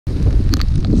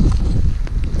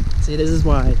See, this is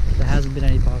why there hasn't been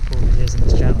any parkour videos on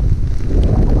this channel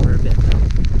for a bit now.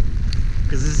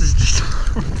 Because this is just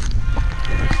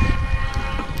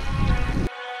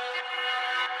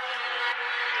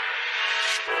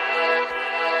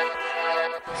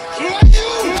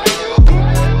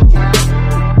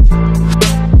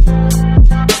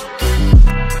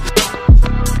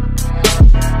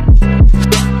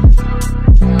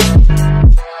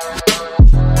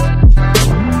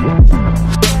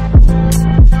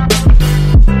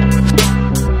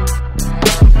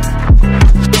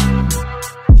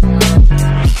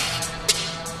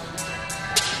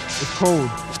cold.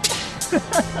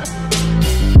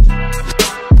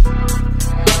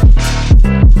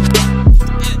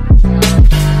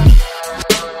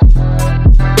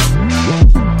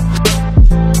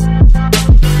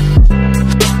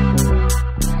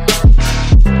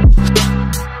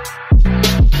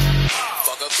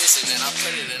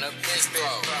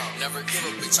 Never give a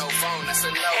bitch your phone, that's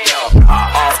a no-no.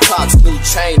 Off tops, new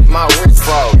chain, my wrist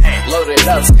roll. Loaded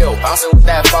up, still bouncing with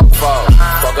that fofo.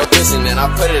 Fuck a bitch and then I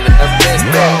put it in a bitch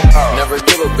bro. Never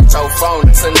give a bitch your phone,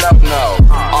 that's a no-no.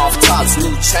 Off tops,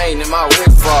 new chain in my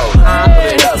wrist roll.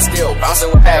 Loaded up, still bouncing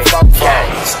with that fofo.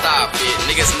 Stop it,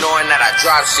 niggas knowing that I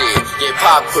drop shit. Get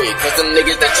pop quick, cause them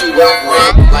niggas that you rock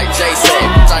with. Like Jay said,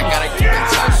 bitch, I gotta get the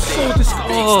top shit.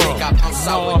 Big stick, I bounce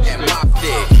out with that mop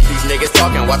dick. These niggas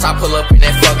talking, watch I pull up in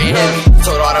that fucking Hemi.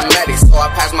 Told automatic, so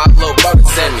I pass my little bro to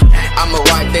send me. I'ma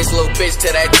ride this little bitch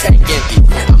till that tank empty.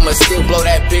 I'ma still blow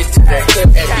that bitch till that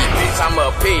clip empty. Bitch, I'm a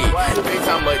P, bitch,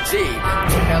 I'm a G.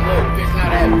 Took that little bitch,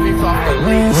 now that bitch off the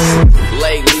leash.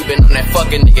 Leg leaving on that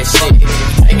fucking nigga shit.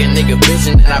 Take a nigga bitch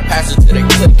and then I pass her to the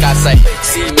click. I say,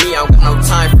 see me, I don't got no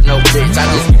time for no bitch. I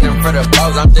just get in for the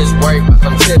bros, I'm just worried about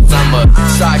them tips. I'm a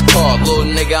shot call, little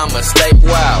nigga, I'ma stay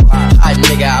wild. Hot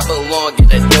nigga, I belong in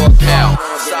the door count.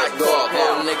 Shot call,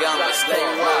 little nigga, I'ma stay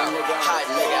wild. Hot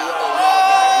nigga, I belong.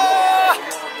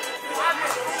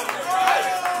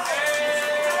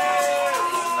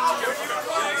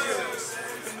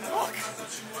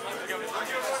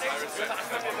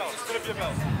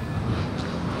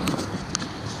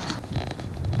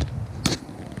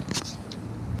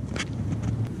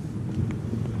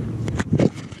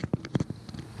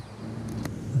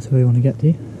 That's where we want to get to.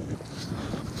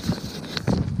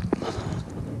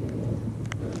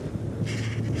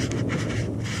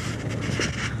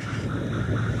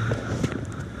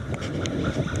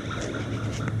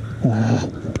 I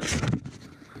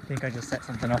think I just set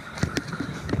something off.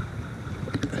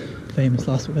 Famous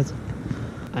last words.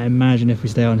 I imagine if we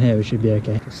stay on here we should be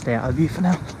okay. Just stay out of view for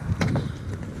now.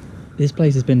 This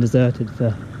place has been deserted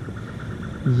for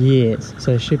years,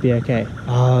 so it should be okay.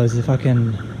 Oh, there's a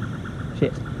fucking...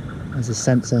 shit. There's a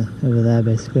sensor over there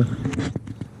basically.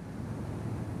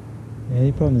 The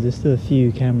only problem is there's still a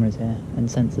few cameras here and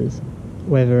sensors.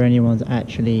 Whether anyone's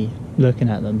actually looking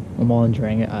at them or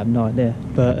monitoring it, I have no idea.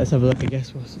 But let's have a look, I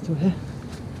guess, whilst it's still here.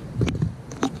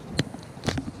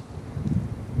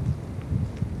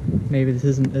 Maybe this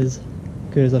isn't as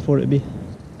good as I thought it'd be.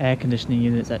 Air conditioning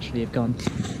units actually have gone.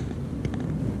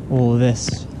 All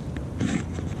this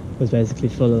was basically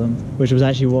full of them, which was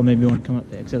actually what made me want to come up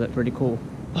there because they look pretty cool.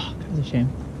 Oh, that was a shame.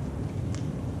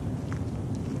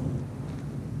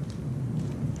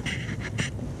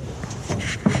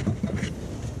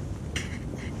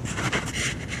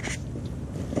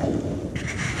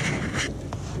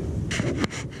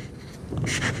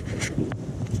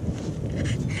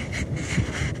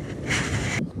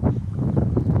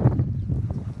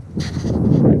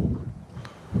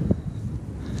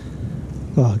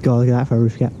 Oh god, look at that for a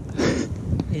roof gap.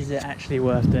 Is it actually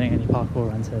worth doing any parkour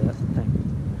runs here? That's the thing.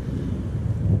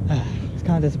 It's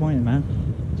kind of disappointing, man.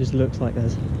 It just looks like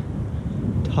there's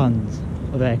tons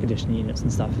of air conditioning units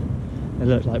and stuff. It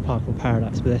looks like parkour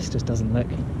paradise, but this just doesn't look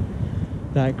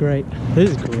that great. This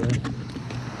is cool though.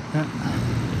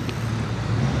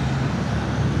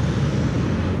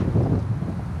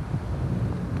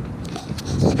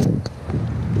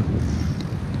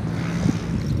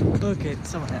 Okay,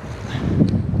 someone here.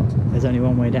 There's only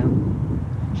one way down.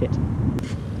 Shit.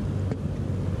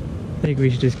 I think we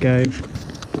should just go.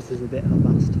 This is a bit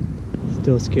half-assed.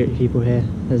 Still security people here.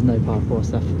 There's no parkour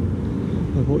stuff,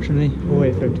 unfortunately. We'll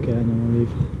wait for him to go and then we'll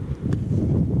leave.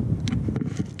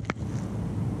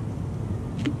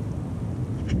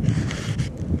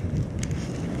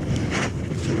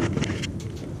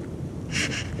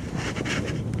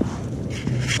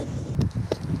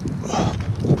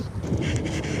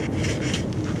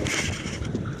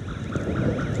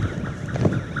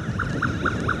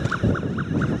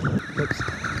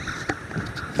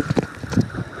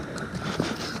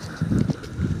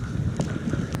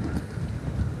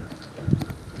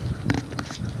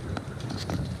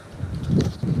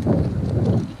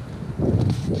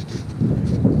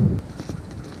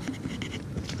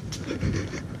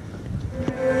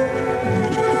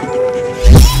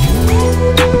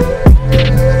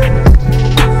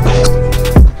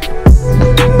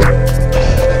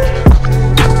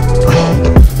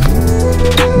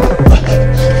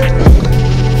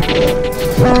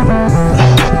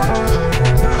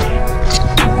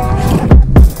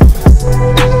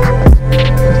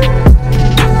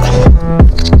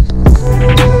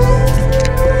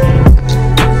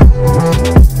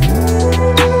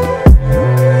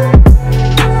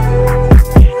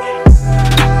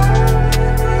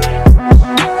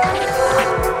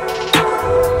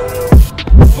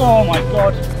 Oh my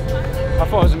god. I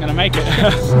thought I wasn't going to make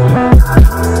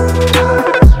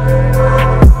it.